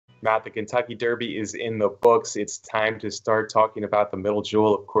Matt, the Kentucky Derby is in the books. It's time to start talking about the middle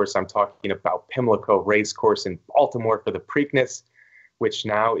jewel. Of course, I'm talking about Pimlico Racecourse in Baltimore for the Preakness, which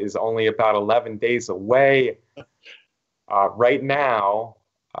now is only about 11 days away. Right now,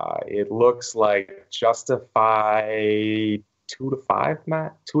 it looks like Justify 2 to 5,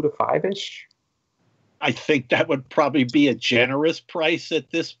 Matt, 2 to 5-ish. I think that would probably be a generous price at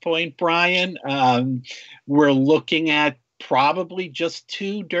this point, Brian. We're looking at probably just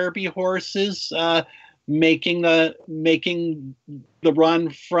two Derby horses making the run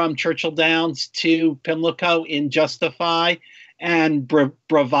from Churchill Downs to Pimlico in Justify, and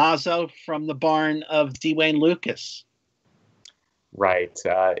Bravazzo from the barn of D. Wayne Lucas. Right.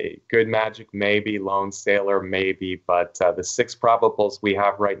 Good Magic, maybe. Lone Sailor, maybe. But the 6 probables we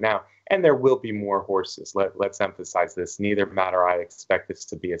have right now, and there will be more horses. Let's emphasize this. Neither Matt or I expect this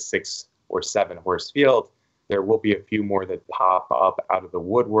to be a 6 or 7 horse field. There will be a few more that pop up out of the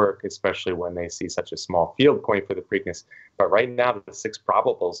woodwork, especially when they see such a small field point for the Preakness. But right now, the 6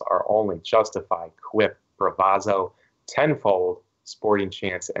 probables are only Justify, Quip, Bravazzo, Tenfold, Sporting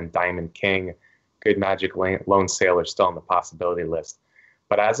Chance, and Diamond King. Good Magic, Lone Sailor still on the possibility list.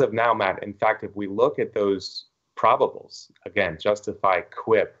 But as of now, Matt, in fact, if we look at those probables, again, Justify,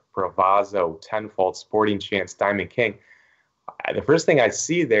 Quip, Bravazzo, Tenfold, Sporting Chance, Diamond King, the first thing I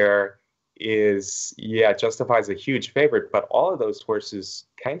see there is, yeah, Justify is a huge favorite, but all of those horses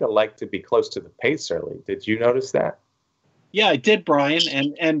kind of like to be close to the pace early. Did you notice that? Yeah, I did,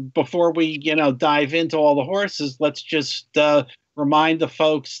 Brian. And before we, dive into all the horses, let's just remind the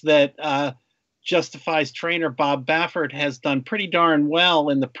folks that Justify's trainer, Bob Baffert, has done pretty darn well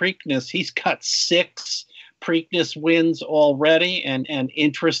in the Preakness. He's got 6 Preakness wins already. And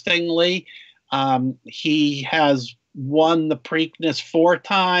interestingly, he has won the Preakness 4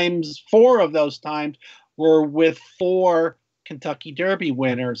 times. 4 of those times were with 4 Kentucky Derby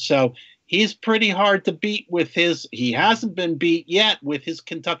winners. So he's pretty hard to beat with he hasn't been beat yet with his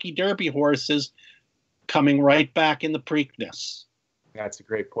Kentucky Derby horses coming right back in the Preakness. That's a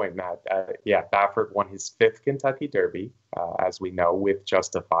great point, Matt. Yeah, Baffert won his 5th Kentucky Derby, as we know, with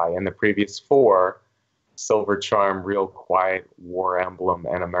Justify. And the previous 4, Silver Charm, Real Quiet, War Emblem,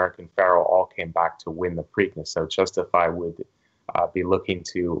 and American Pharaoh, all came back to win the Preakness. So Justify would be looking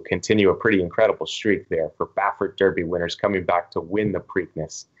to continue a pretty incredible streak there for Baffert Derby winners coming back to win the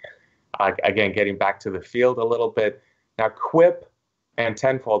Preakness. Again, getting back to the field a little bit. Now, Quip and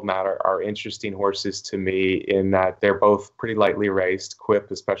Tenfold, Matt, are interesting horses to me in that they're both pretty lightly raced.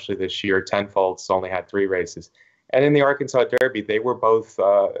 Quip, especially this year, Tenfold's only had 3 races. And in the Arkansas Derby, they were both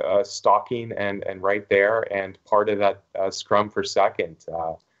stalking and right there and part of that scrum for second,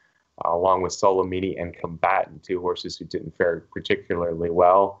 along with Solomini and Combatant, 2 horses who didn't fare particularly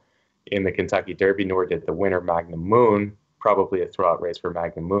well in the Kentucky Derby, nor did the winner, Magnum Moon. Probably a throwout race for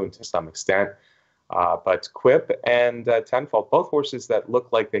Magnum Moon to some extent. But Quip and Tenfold, both horses that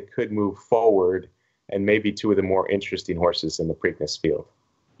look like they could move forward, and maybe 2 of the more interesting horses in the Preakness field.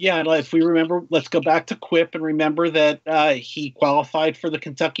 Yeah, and if we remember, let's go back to Quip and remember that he qualified for the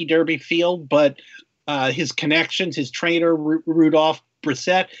Kentucky Derby field, but his connections, his trainer, Rudolph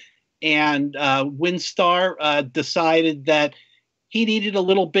Brissett, and Windstar decided that he needed a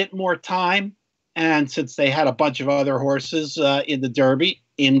little bit more time. And since they had a bunch of other horses in the Derby,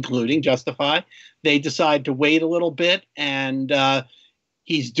 including Justify, they decided to wait a little bit, and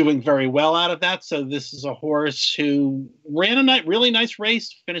he's doing very well out of that. So this is a horse who ran a really nice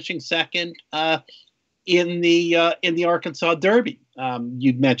race, finishing second in the Arkansas Derby.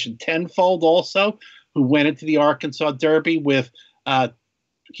 You'd mentioned Tenfold also, who went into the Arkansas Derby with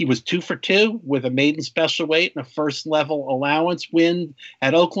he was 2 for 2 with a maiden special weight and a first level allowance win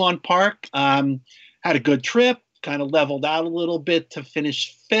at Oaklawn Park. Had a good trip, kind of leveled out a little bit to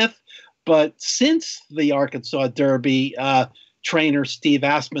finish 5th. But since the Arkansas Derby, trainer Steve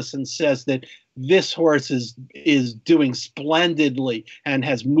Asmussen says that this horse is doing splendidly and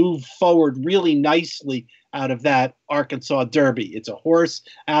has moved forward really nicely out of that Arkansas Derby. It's a horse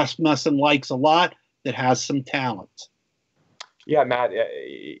Asmussen likes a lot that has some talent. Yeah, Matt,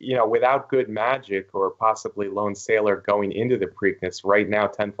 without Good Magic or possibly Lone Sailor going into the Preakness, right now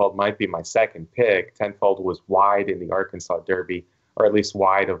Tenfold might be my second pick. Tenfold was wide in the Arkansas Derby, or at least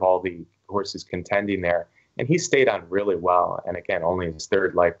wide of all the horses contending there. And he stayed on really well. And again, only his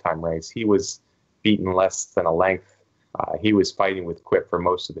 3rd lifetime race. He was beaten less than a length. He was fighting with Quip for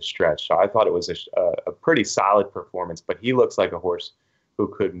most of the stretch. So I thought it was a pretty solid performance, but he looks like a horse who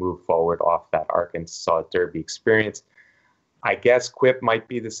could move forward off that Arkansas Derby experience. I guess Quip might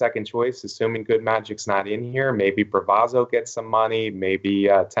be the second choice, assuming Good Magic's not in here. Maybe Bravazzo gets some money. Maybe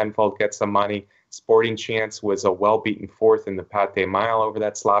Tenfold gets some money. Sporting Chance was a well-beaten fourth in the Pate Mile over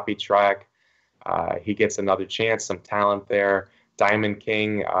that sloppy track. He gets another chance, some talent there. Diamond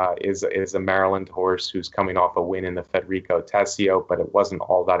King is a Maryland horse who's coming off a win in the Federico Tessio, but it wasn't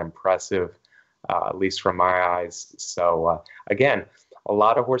all that impressive, at least from my eyes. So again, a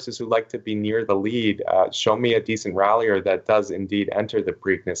lot of horses who like to be near the lead. Show me a decent rallier that does indeed enter the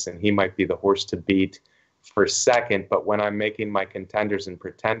Preakness, and he might be the horse to beat for second. But when I'm making my contenders and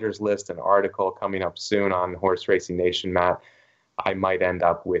pretenders list, an article coming up soon on Horse Racing Nation, Matt, I might end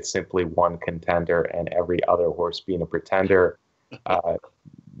up with simply one contender and every other horse being a pretender.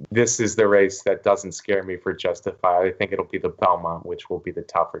 This is the race that doesn't scare me for Justify. I think it'll be the Belmont, which will be the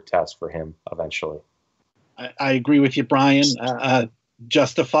tougher test for him eventually. I agree with you, Brian.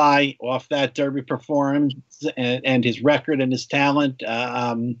 Justify, off that Derby performance and his record and his talent,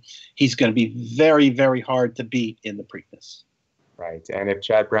 he's going to be very, very hard to beat in the Preakness. Right, and if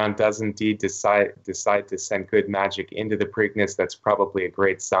Chad Brown does indeed decide to send Good Magic into the Preakness, that's probably a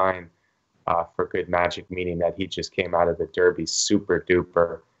great sign for Good Magic, meaning that he just came out of the Derby super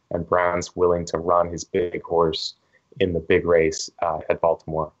duper, and Brown's willing to run his big horse in the big race at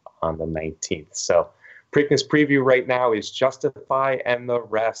Baltimore on the 19th. So Preakness preview right now is Justify and the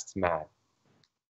rest, Matt.